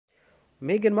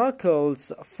Meghan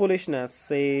Markle's foolishness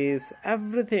says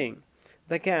everything.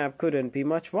 The gap couldn't be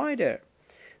much wider.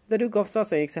 The Duke of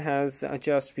Sussex has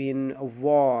just been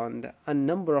warned. A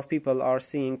number of people are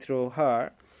seeing through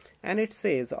her, and it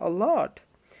says a lot.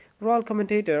 Royal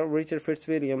commentator Richard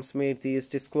Fitzwilliams made these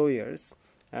disclosures.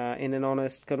 In an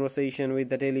honest conversation with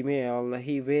the Daily Mail,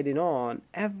 he weighed in on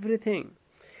everything.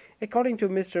 According to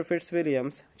Mr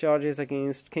Fitzwilliams, charges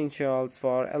against King Charles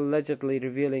for allegedly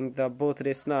revealing the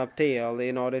birthday snub tale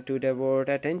in order to divert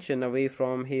attention away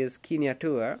from his Kenya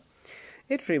tour.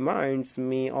 It reminds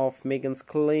me of Meghan's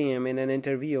claim in an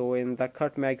interview in the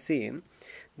Cut magazine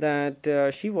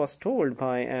that she was told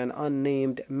by an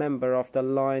unnamed member of the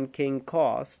Lion King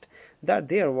cast that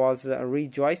there was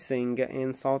rejoicing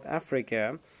in South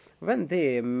Africa when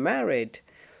they married,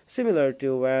 similar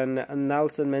to when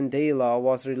Nelson Mandela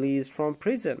was released from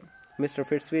prison. Mr.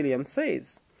 Fitzwilliams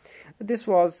says, "This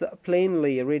was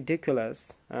plainly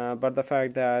ridiculous, but the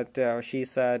fact that she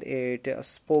said it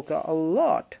spoke a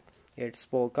lot. It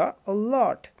spoke a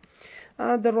lot.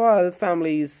 The royal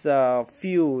family's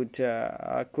feud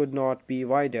could not be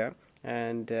wider,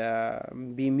 and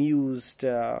bemused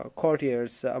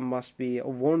courtiers must be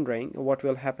wondering what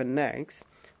will happen next.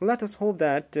 Let us hope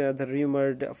that the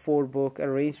rumored four-book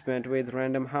arrangement with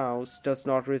Random House does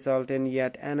not result in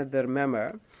yet another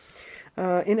memoir.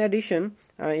 In addition,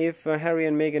 if Harry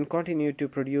and Meghan continue to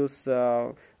produce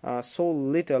so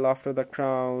little after The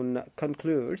Crown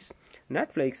concludes,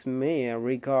 Netflix may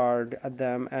regard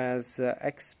them as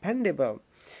expendable.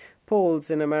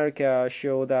 Polls in America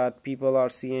show that people are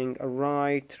seeing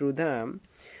right through them."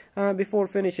 Before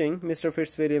finishing, Mr.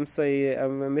 Fitzwilliams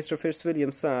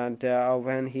said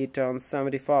when he turns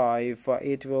 75,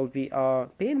 it will be a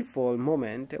painful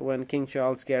moment when King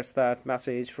Charles gets that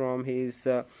message from his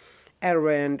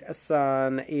errant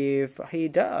son, if he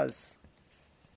does.